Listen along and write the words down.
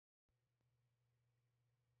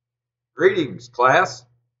Greetings, class.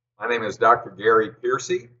 My name is Dr. Gary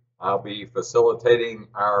Piercy. I'll be facilitating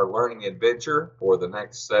our learning adventure for the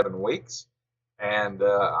next 7 weeks. And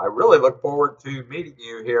I really look forward to meeting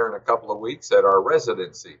you here in a couple of weeks at our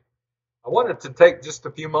residency. I wanted to take just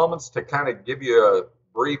a few moments to kind of give you a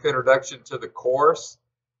brief introduction to the course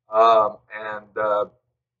and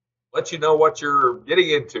let you know what you're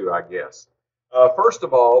getting into, I guess. First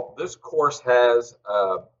of all, this course has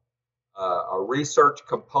a research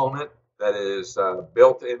component that is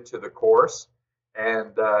built into the course.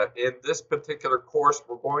 And in this particular course,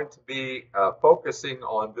 we're going to be focusing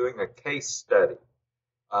on doing a case study.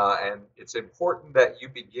 And it's important that you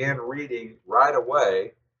begin reading right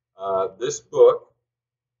away this book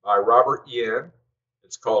by Robert Yen.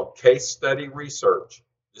 It's called Case Study Research.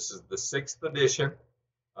 This is the 6th edition.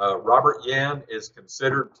 Robert Yen is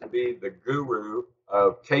considered to be the guru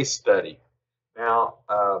of case study. Now,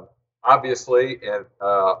 obviously, at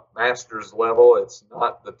master's level, it's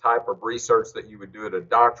not the type of research that you would do at a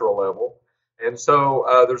doctoral level. And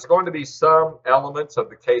so there's going to be some elements of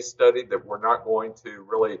the case study that we're not going to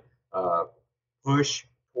really push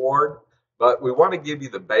toward. But we want to give you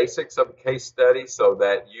the basics of a case study so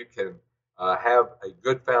that you can have a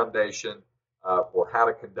good foundation for how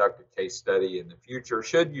to conduct a case study in the future,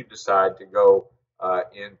 should you decide to go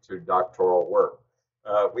into doctoral work.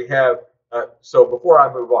 So before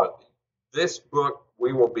I move on, this book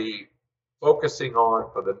we will be focusing on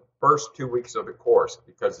for the first 2 weeks of the course,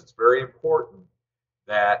 because it's very important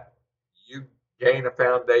that you gain a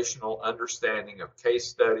foundational understanding of case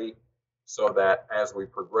study so that as we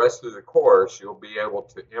progress through the course, you'll be able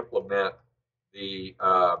to implement the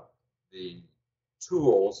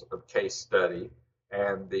tools of case study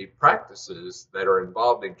and the practices that are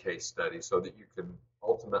involved in case study so that you can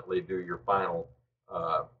ultimately do your final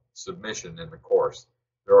submission in the course.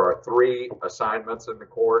 There are 3 assignments in the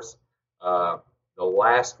course. The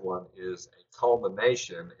last one is a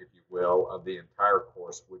culmination, if you will, of the entire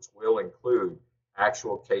course, which will include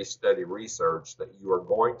actual case study research that you are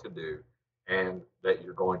going to do and that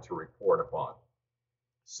you're going to report upon.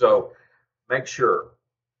 So make sure,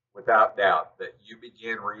 without doubt, that you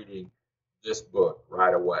begin reading this book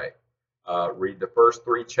right away. Read the first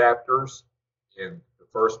 3 chapters in the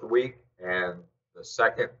first week, and the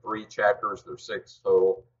second 3 chapters, there's 6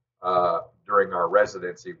 total, during our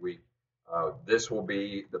residency week. This will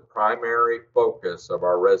be the primary focus of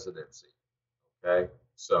our residency. Okay,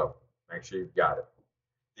 so make sure you've got it.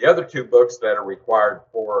 The other 2 books that are required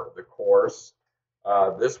for the course,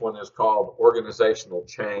 this one is called Organizational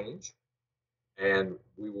Change, and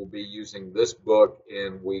we will be using this book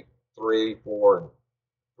in week 3,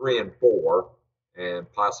 and 4,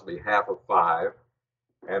 and possibly half of 5.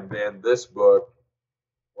 And then this book,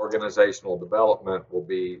 Organizational Development, will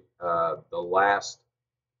be the last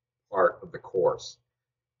part of the course.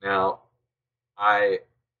 Now, I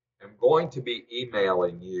am going to be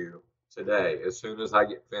emailing you today as soon as I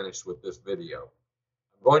get finished with this video.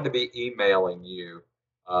 I'm going to be emailing you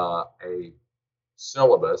a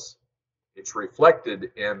syllabus. It's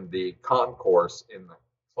reflected in the concourse in the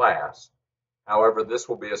class. However, this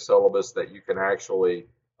will be a syllabus that you can actually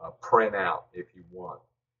print out if you want.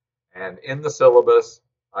 And in the syllabus,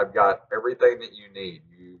 I've got everything that you need.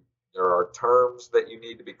 There are terms that you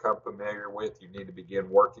need to become familiar with. You need to begin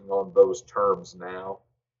working on those terms now.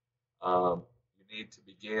 You need to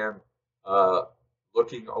begin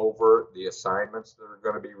looking over the assignments that are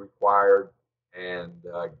going to be required and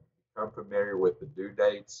become familiar with the due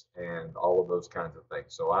dates and all of those kinds of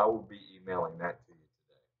things. So I will be emailing that to you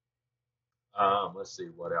today. Let's see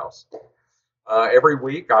what else. Every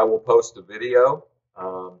week I will post a video.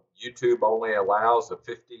 YouTube only allows a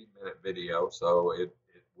 15-minute video, so it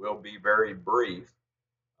will be very brief,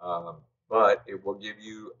 but it will give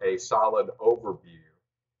you a solid overview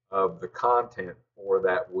of the content for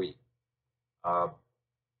that week.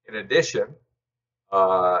 In addition,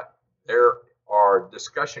 there are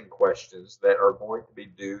discussion questions that are going to be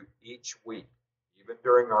due each week. Even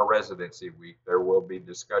during our residency week, there will be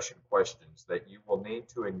discussion questions that you will need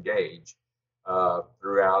to engage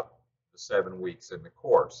throughout the 7 weeks in the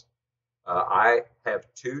course. I have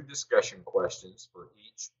 2 discussion questions for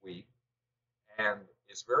each week, and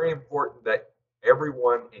it's very important that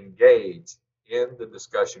everyone engage in the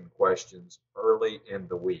discussion questions early in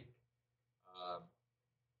the week.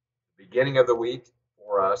 The beginning of the week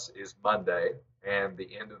for us is Monday, and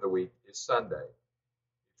the end of the week is Sunday.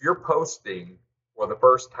 If you're posting for the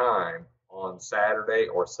first time on Saturday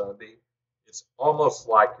or Sunday, it's almost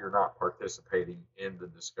like you're not participating in the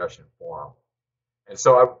discussion forum. And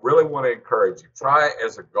so I really want to encourage you, try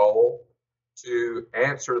as a goal to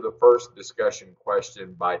answer the first discussion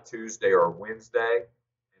question by Tuesday or Wednesday,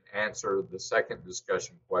 and answer the second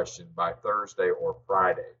discussion question by Thursday or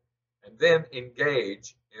Friday, and then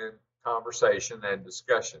engage in conversation and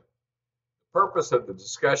discussion. The purpose of the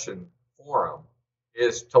discussion forum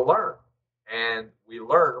is to learn, and we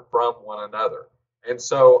learn from one another. And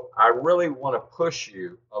so I really want to push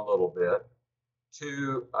you a little bit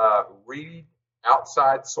to read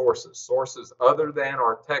outside sources, sources other than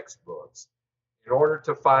our textbooks, in order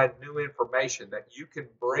to find new information that you can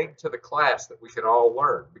bring to the class that we can all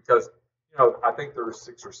learn. Because, I think there were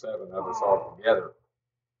 6 or 7 of us all together.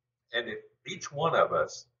 And if each one of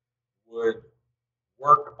us would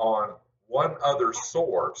work on one other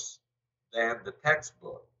source than the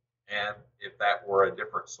textbook, and if that were a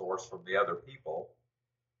different source from the other people,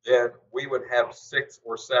 then we would have 6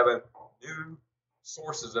 or 7 new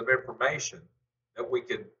sources of information that we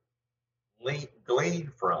could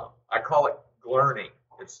glean from. I call it learning.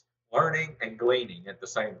 It's learning and gleaning at the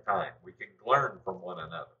same time. We can learn from one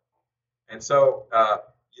another. And so,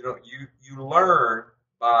 you learn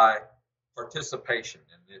by participation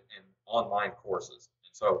in online courses.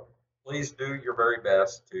 And so please do your very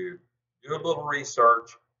best to do a little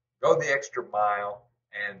research, go the extra mile,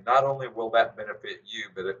 and not only will that benefit you,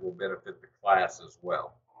 but it will benefit the class as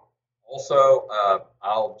well. Also,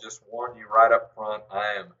 I'll just warn you right up front,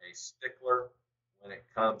 I am a stickler when it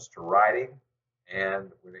comes to writing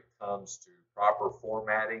and when it comes to proper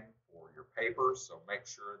formatting for your papers. So make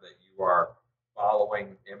sure that you are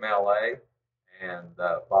following MLA and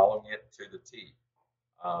following it to the T.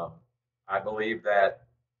 I believe that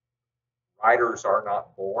writers are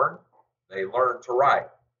not born, they learn to write.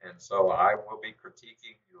 And so I will be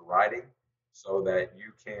critiquing your writing so that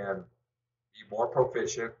you can be more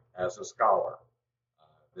proficient as a scholar.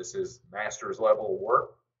 This is master's level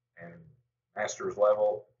work, and master's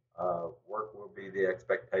level work will be the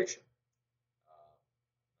expectation.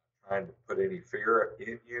 I'm not trying to put any fear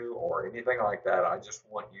in you or anything like that. I just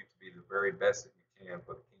want you to be the very best that you can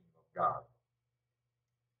for the kingdom of God.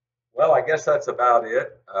 Well, I guess that's about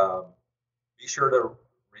it. Be sure to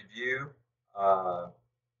review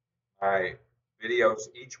my videos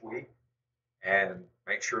each week and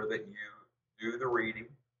make sure that you do the reading.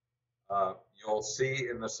 You'll see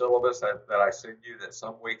in the syllabus that I send you that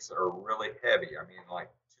some weeks are really heavy. I mean, like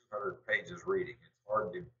 200 pages reading. It's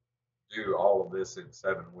hard to do all of this in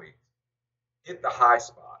 7 weeks. Hit the high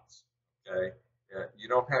spots, okay? You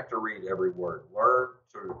don't have to read every word. Learn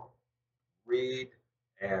to read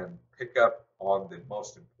and pick up on the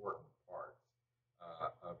most important part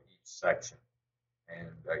of each section, and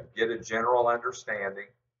get a general understanding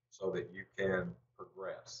so that you can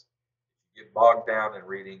progress. If you get bogged down in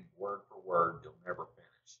reading word for word, you'll never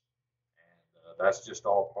finish. And that's just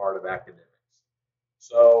all part of academics.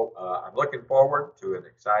 So I'm looking forward to an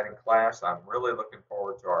exciting class. I'm really looking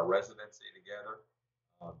forward to our residency together.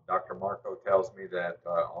 Dr. Marco tells me that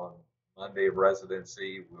on Monday of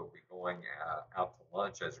residency, we'll be going out to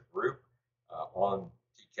lunch as a group on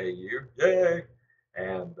TKU. Yay!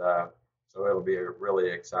 And so it'll be a really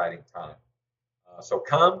exciting time. So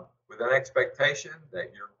come with an expectation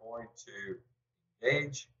that you're going to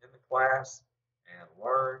engage in the class and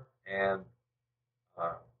learn and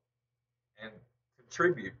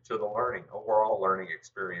contribute to the overall learning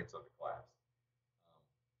experience of the class.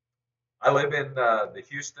 I live in the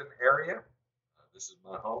Houston area. This is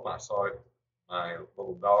my home. I saw it, my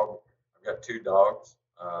little dog. I've got 2 dogs.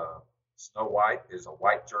 Snow White is a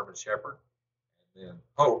white German Shepherd, and then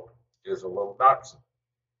Hope is a little Dachshund.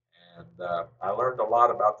 And I learned a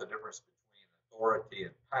lot about the difference between authority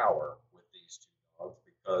and power with these 2 dogs,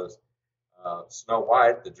 because Snow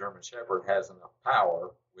White, the German Shepherd, has enough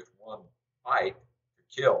power with one bite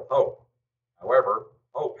to kill Hope. However,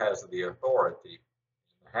 Hope has the authority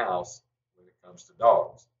in the house when it comes to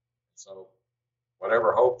dogs. So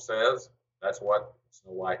whatever Hope says, that's what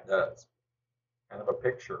Snow White does. Kind of a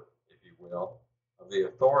picture, if you will, of the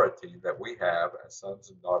authority that we have as sons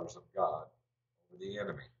and daughters of God over the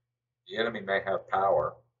enemy. The enemy may have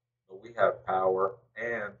power, but we have power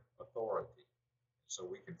and authority. So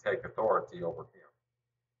we can take authority over him.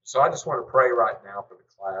 So I just want to pray right now for the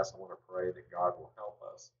class. I want to pray that God will help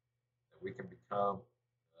us, that we can become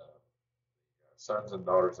sons and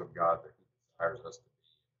daughters of God that he desires us to be.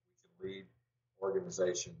 We can lead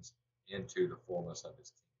organizations into the fullness of his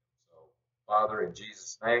kingdom. So, Father, in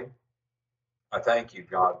Jesus' name, I thank you,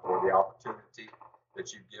 God, for the opportunity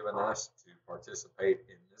that you've given us to participate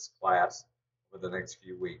in this class over the next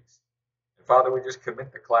few weeks. And Father, we just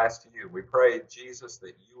commit the class to you. We pray, Jesus,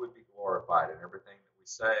 that you would be glorified in everything that we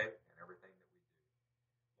say and everything that we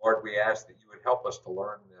do. Lord, we ask that you would help us to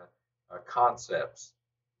learn concepts,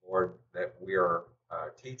 Lord, that we are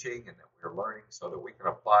teaching and that we are learning so that we can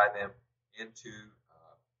apply them into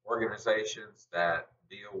organizations that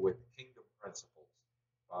deal with kingdom principles,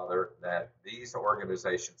 Father, that these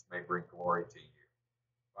organizations may bring glory to you.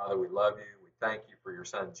 Father, we love you. We thank you for your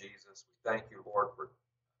son, Jesus. We thank you, Lord, for the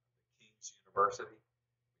King's University.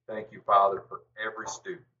 We thank you, Father, for every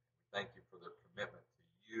student. We thank you for their commitment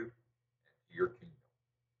to you and to your kingdom.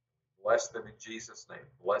 Bless them in Jesus' name.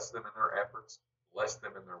 Bless them in their efforts. Bless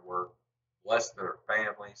them in their work. Bless their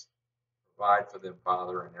families. Provide for them,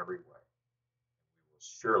 Father, in every way. We will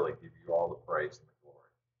surely give you all the praise and the glory.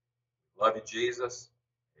 Love you, Jesus.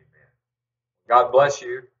 Amen. God bless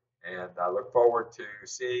you, and I look forward to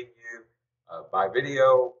seeing you by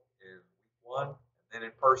video in week 1 and then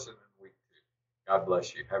in person in week 2. God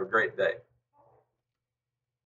bless you. Have a great day.